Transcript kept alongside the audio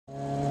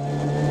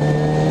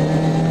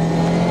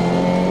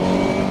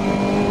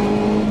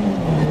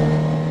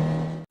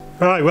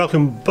Right,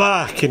 welcome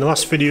back. In the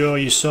last video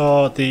you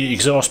saw the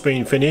exhaust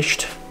being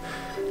finished,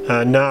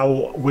 and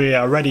now we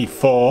are ready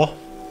for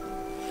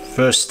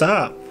first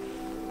start.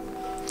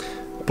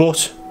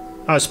 But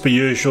as per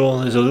usual,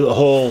 there's a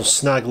whole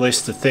snag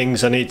list of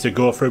things I need to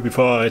go through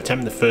before I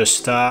attempt the first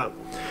start.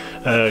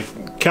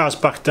 Car's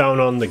back down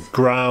on the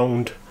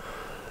ground.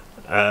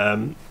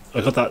 I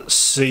got that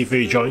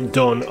CV joint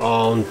done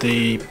on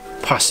the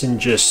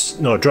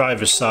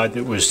driver's side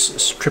that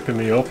was tripping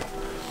me up.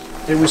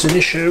 It was an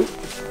issue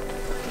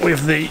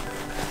with the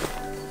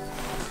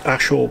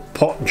actual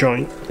pot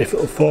joint, if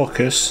it'll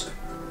focus,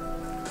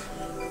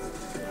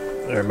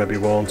 or maybe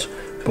it won't,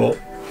 but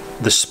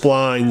the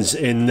splines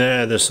in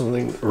there's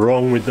something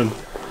wrong with them,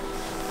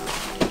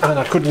 and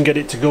I couldn't get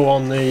it to go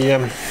on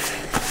the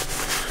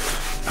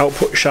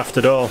output shaft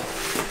at all.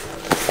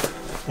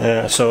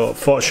 So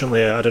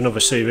fortunately I had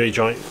another CV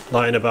joint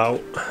lying about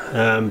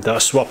that I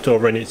swapped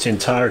over in its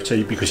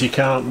entirety, because you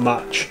can't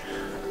match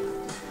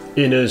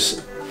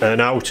inners and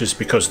outers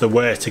because they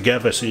wear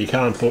together, so you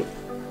can't put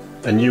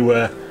a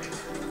newer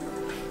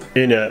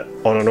inner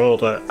on an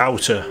older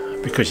outer,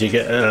 because you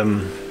get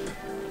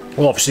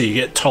well, obviously you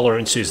get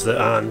tolerances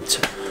that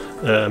aren't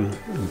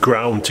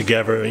ground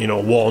together, you know,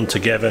 worn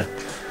together.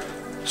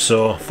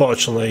 So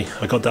fortunately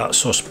I got that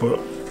sus, but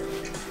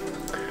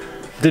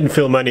didn't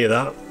film any of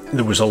that.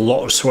 There was a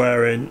lot of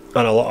swearing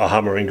and a lot of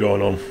hammering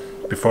going on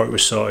before it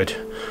was sorted.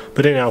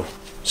 But anyhow,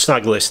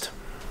 snag list.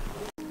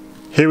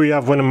 Here we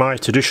have one of my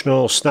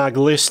traditional snag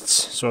lists,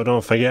 so I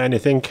don't forget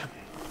anything.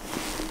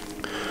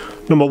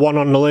 Number one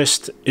on the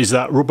list is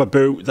that rubber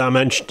boot that I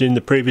mentioned in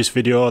the previous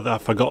video that I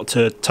forgot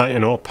to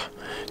tighten up.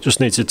 Just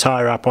needs a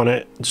tie wrap on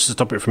it, just to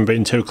stop it from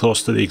being too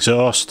close to the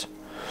exhaust.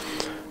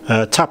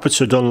 Tappets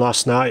were done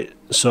last night,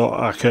 so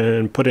I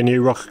can put a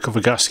new rocker cover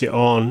gasket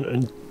on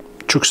and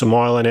chuck some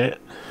oil in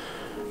it.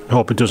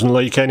 Hope it doesn't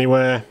leak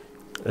anywhere.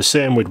 The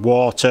same with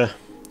water.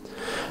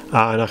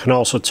 And I can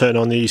also turn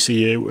on the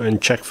ECU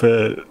and check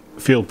for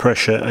fuel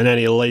pressure and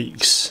any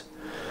leaks.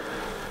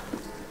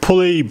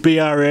 Pulley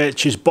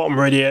BRH is bottom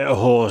radiator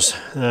hose.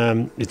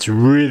 It's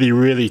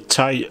really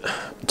tight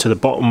to the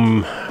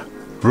bottom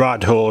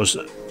rad hose,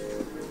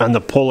 and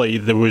the pulley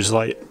there was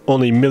like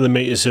only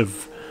millimeters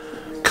of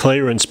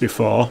clearance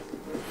before,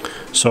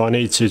 so I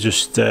need to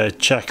just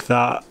check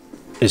that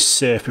is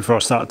safe before I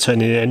start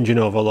turning the engine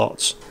over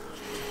lots.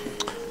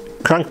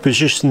 Crank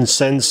position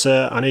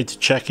sensor, I need to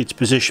check its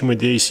position with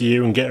the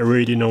ECU and get a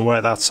reading on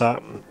where that's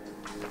at,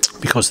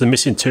 because the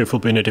missing tooth will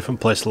be in a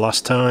different place the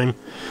last time.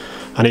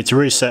 I need to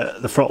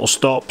reset the throttle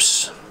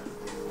stops,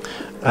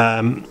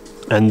 and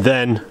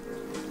then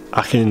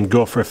I can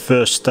go for a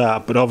first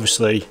start, but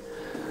obviously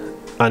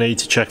I need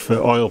to check for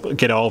oil,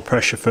 get oil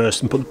pressure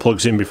first and put the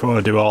plugs in before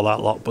I do all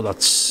that lot, but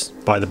that's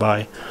by the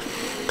by.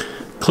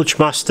 Clutch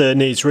master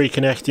needs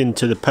reconnecting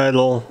to the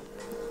pedal.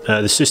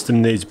 The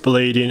system needs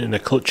bleeding and the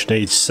clutch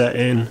needs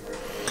setting.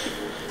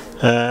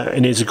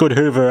 It needs a good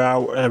hoover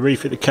out,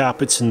 refit the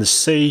carpets and the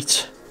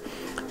seat.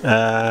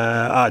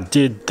 I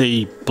did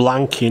the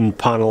blanking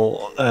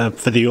panel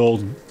for the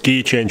old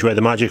gear change where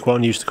the magic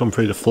one used to come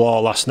through the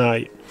floor last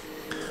night.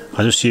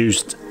 I just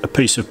used a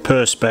piece of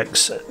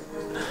Perspex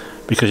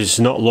because it's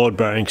not load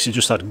bearing, because it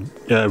just had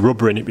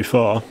rubber in it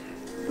before.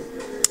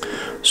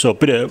 So a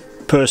bit of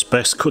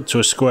Perspex cut to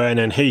a square and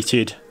then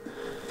heated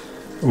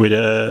with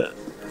a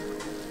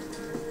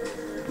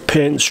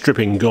paint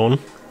stripping gun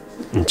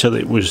until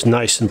it was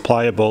nice and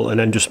pliable, and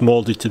then just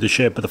moulded to the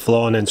shape of the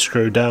floor and then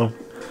screwed down.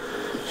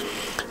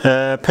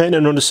 Paint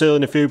and underseal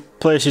in a few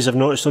places I've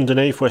noticed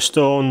underneath where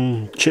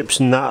stone chips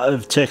and that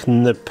have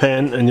taken the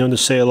paint and the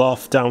underseal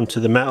off down to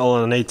the metal,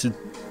 and I need to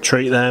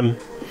treat them.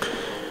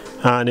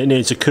 And it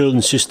needs a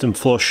cooling system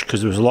flush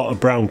because there was a lot of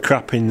brown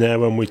crap in there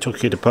when we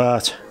took it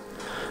apart.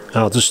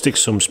 I'll just stick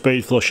some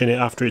speed flush in it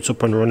after it's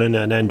up and running,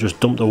 and then just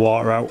dump the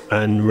water out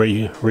and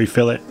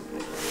refill it.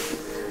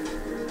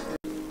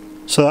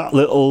 So that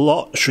little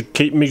lot should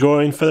keep me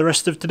going for the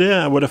rest of today,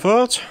 I would have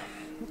thought.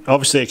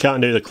 Obviously I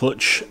can't do the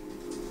clutch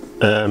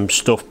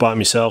stuff by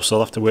myself, so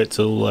I'll have to wait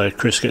till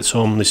Chris gets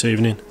home this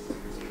evening.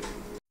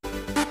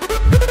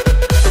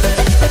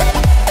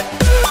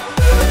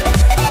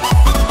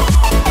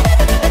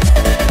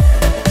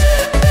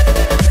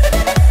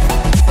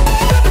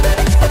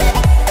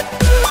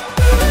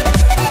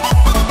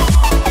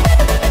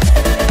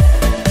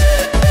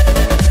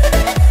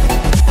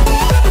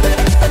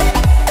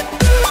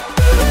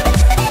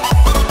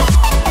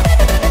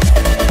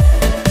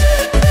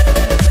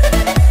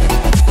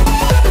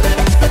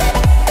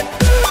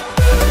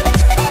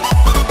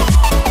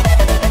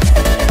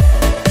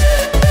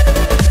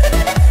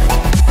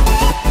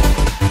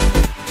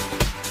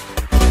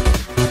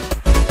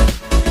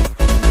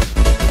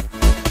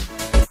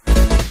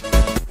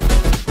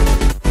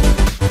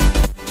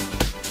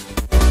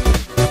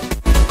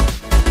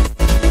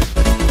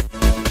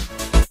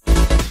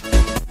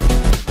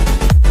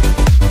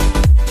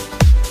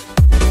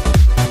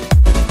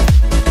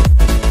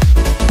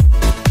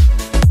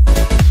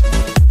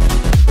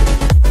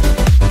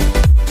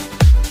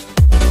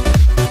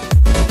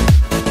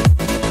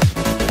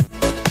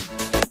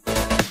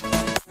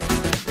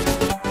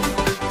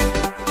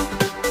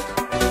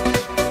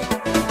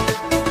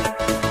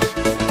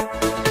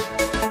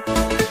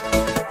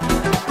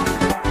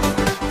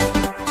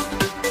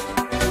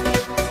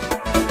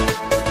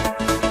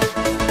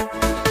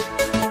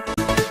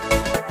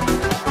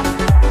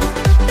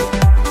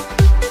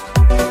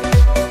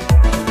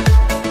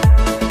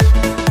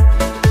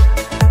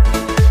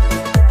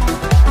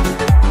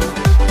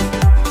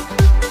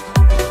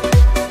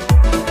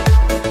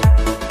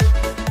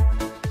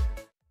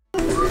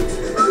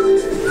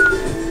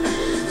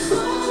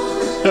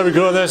 There we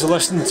go, there's a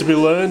lesson to be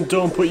learned.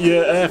 Don't put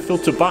your air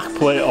filter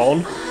backplate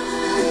on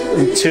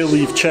until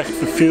you've checked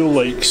for fuel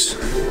leaks,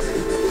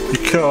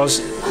 because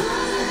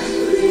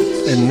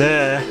in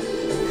there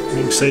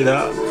you can see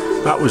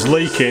that was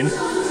leaking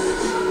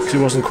because it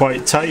wasn't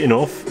quite tight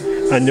enough,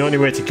 and the only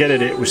way to get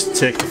at it was to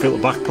take the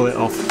filter backplate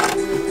off.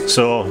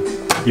 So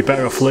you're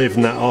better off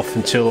leaving that off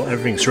until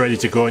everything's ready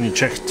to go and you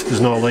checked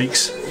there's no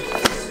leaks.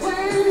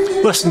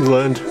 Lesson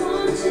learned.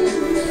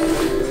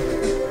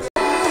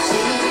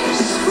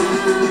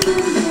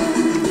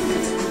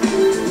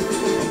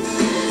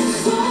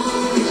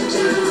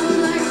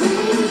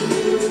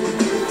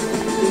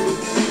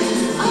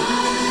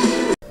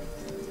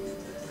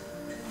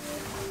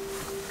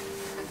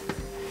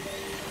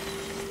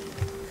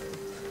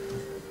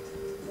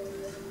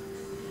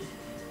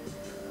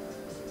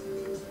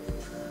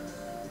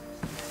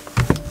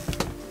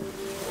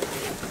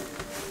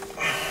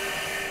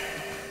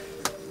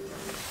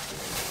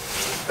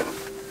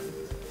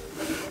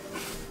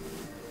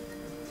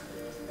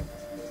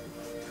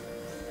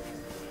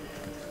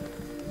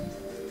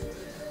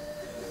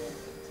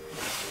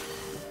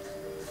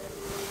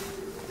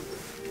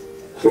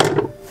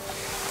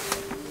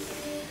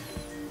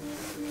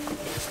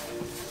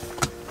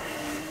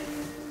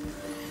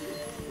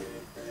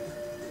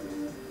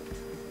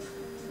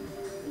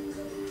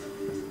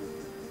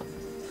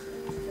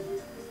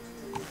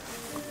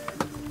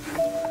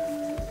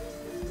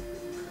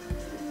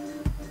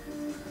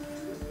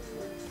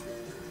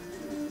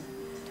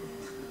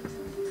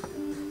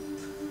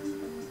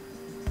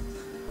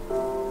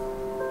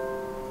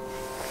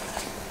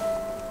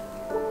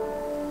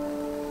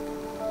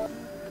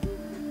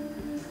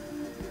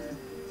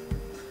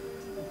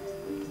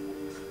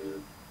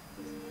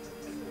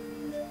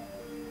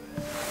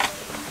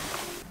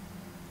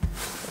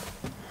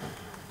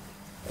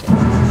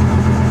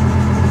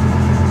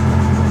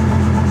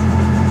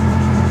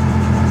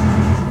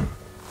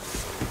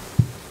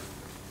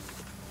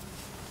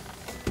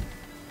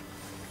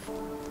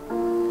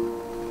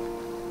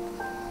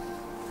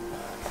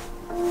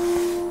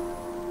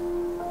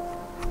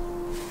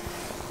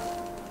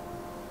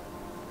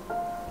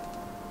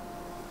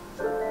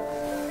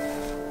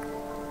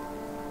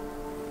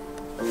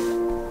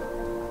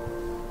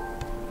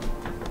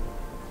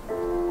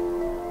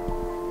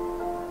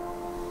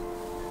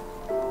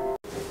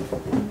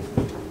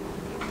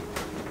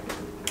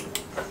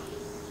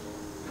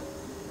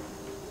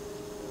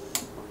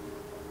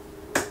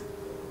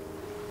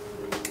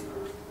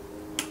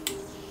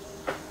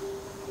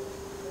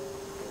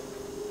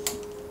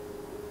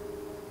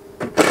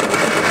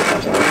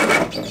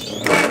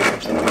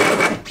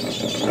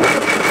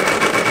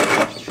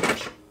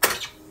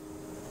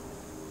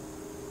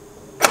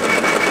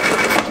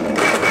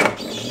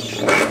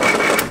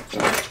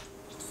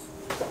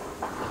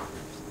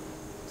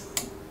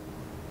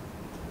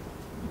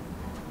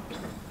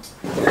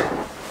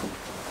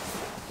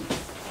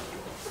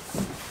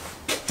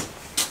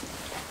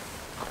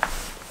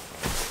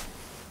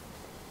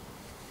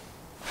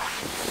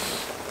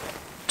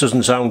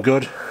 Doesn't sound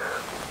good.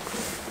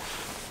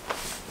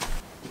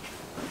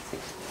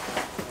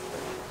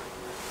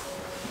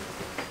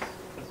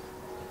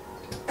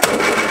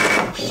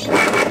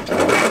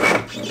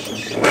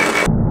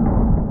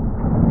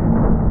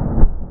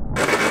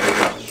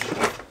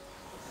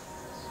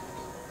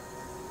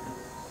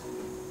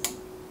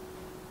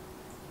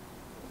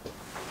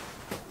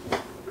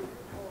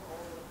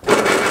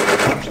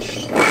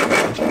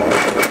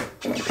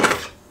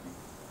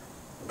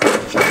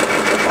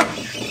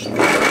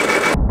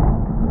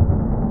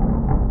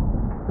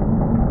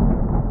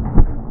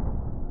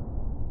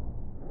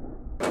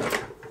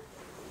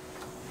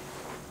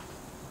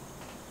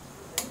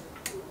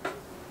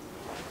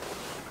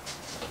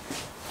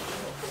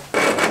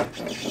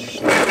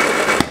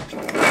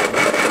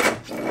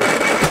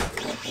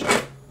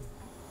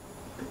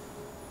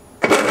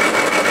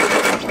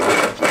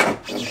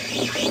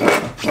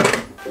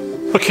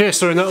 Okay,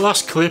 so in that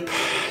last clip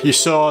you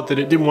saw that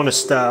it didn't want to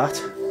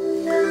start,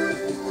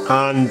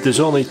 and there's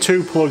only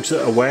two plugs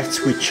that are wet,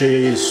 which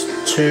is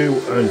 2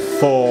 and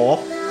 4,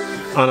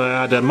 and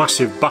I had a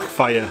massive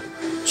backfire.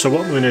 So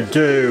what I'm going to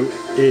do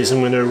is I'm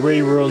going to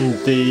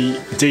rerun the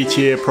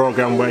DTA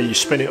program where you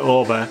spin it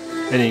over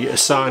and you get a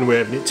sine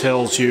wave and it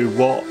tells you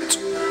what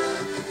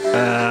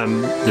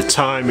the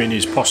timing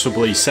is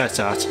possibly set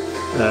at,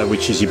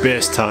 which is your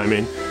base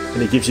timing,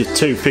 and it gives you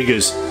two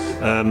figures.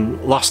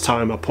 Last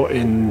time I put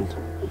in,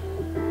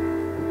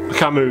 I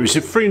can't remember, it was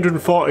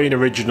 314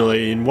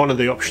 originally, and one of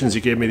the options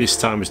it gave me this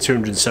time was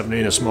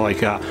 217 or something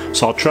like that.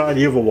 So I'll try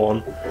the other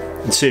one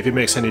and see if it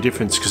makes any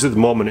difference, because at the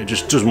moment it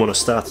just doesn't want to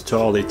start at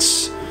all.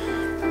 It's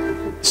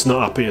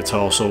not happy at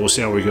all, so we'll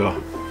see how we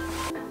go.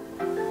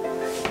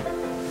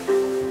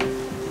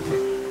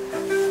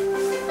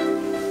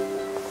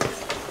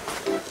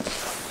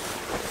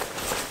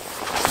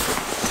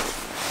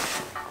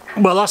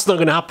 Well, that's not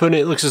going to happen.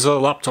 It looks as though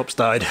the laptop's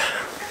died.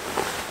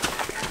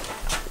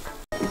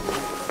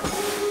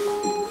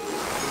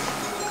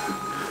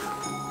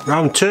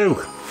 Round 2.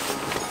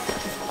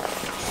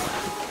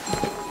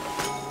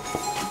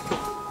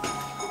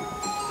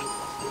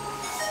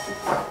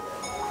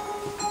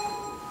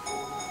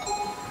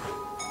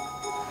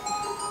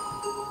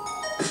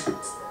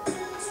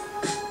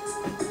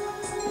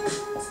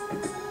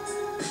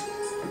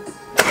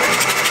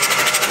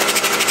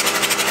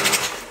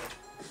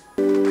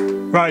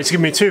 Right, it's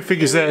given me two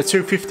figures there,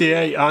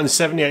 258 and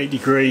 78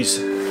 degrees.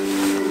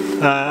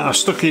 I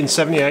stuck in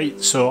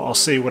 78, so I'll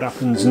see what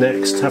happens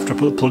next after I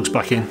put the plugs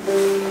back in.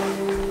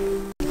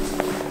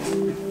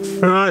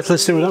 Right,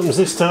 let's see what happens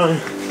this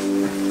time.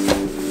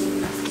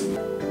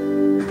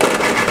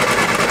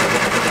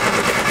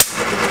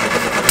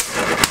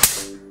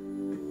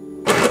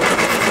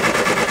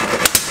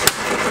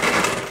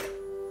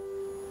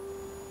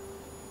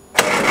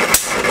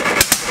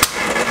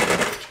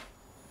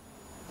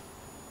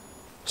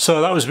 So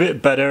that was a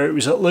bit better. It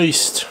was at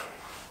least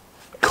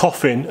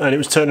coughing and it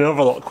was turning over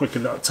a lot quicker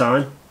that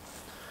time.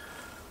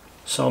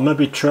 So I'll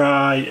maybe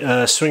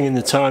try swinging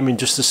the timing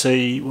just to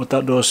see what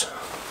that does.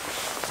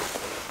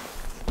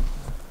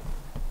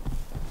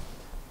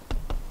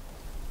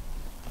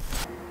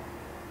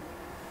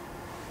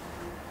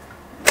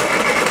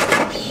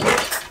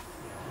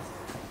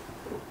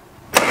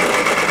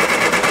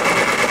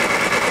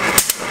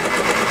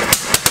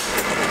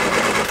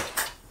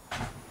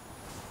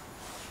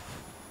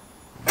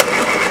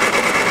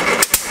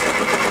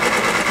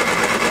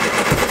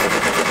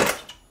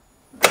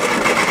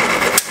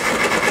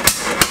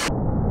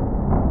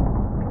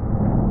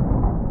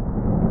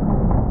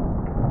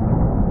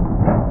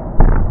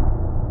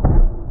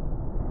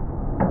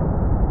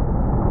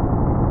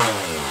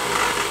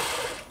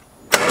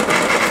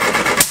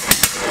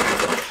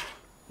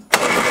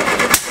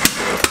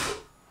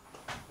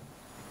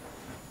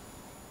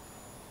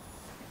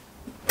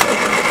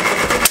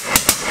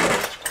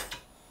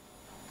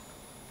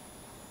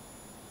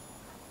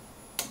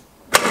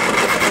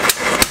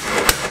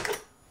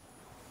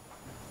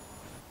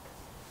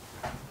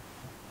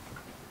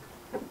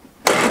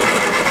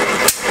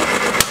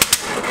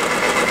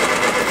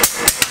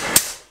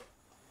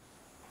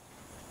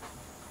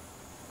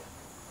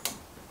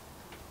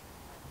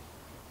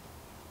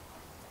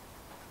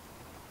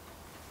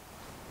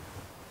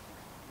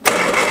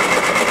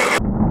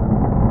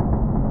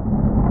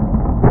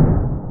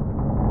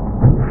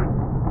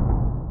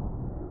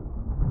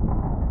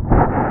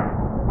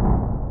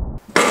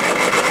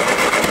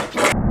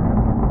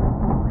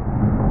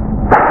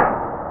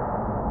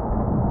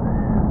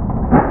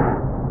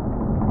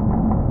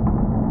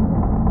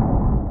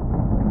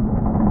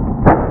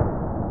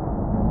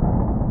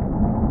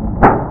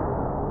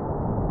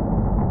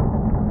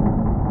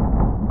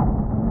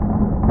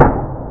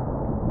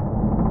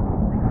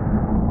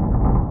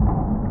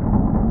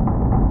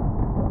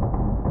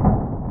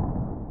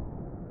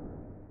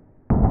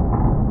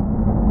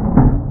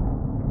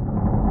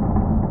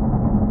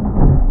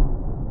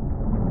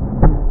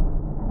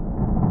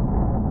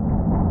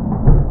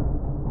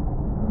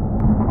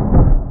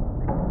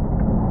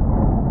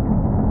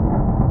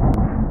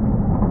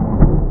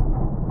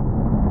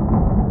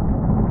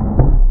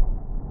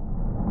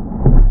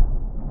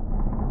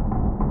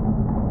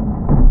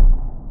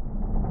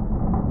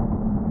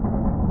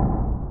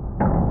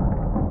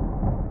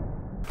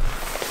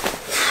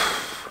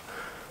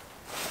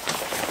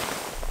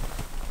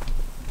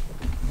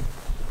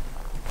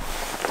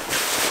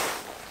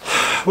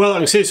 Well, I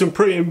can see some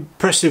pretty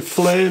impressive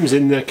flames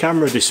in the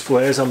camera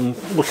displays I'm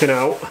looking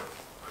out.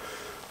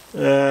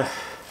 But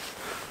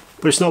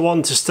it's not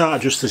one to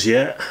start just as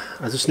yet.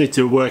 I just need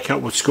to work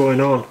out what's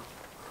going on.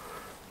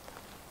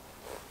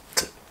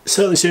 It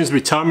certainly seems to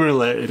be time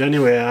related.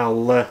 Anyway,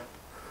 I'll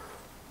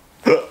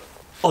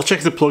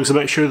check the plugs to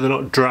make sure they're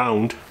not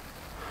drowned.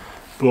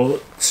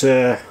 But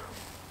it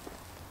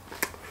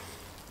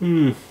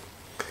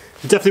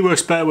definitely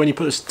works better when you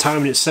put the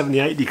timing at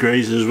 78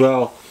 degrees as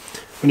well.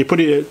 When you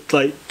put it at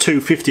like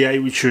 258,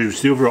 which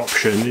is the other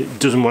option, it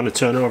doesn't want to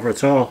turn over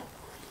at all.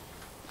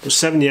 But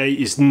 78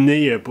 is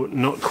near but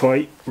not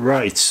quite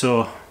right,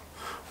 so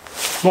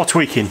more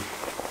tweaking.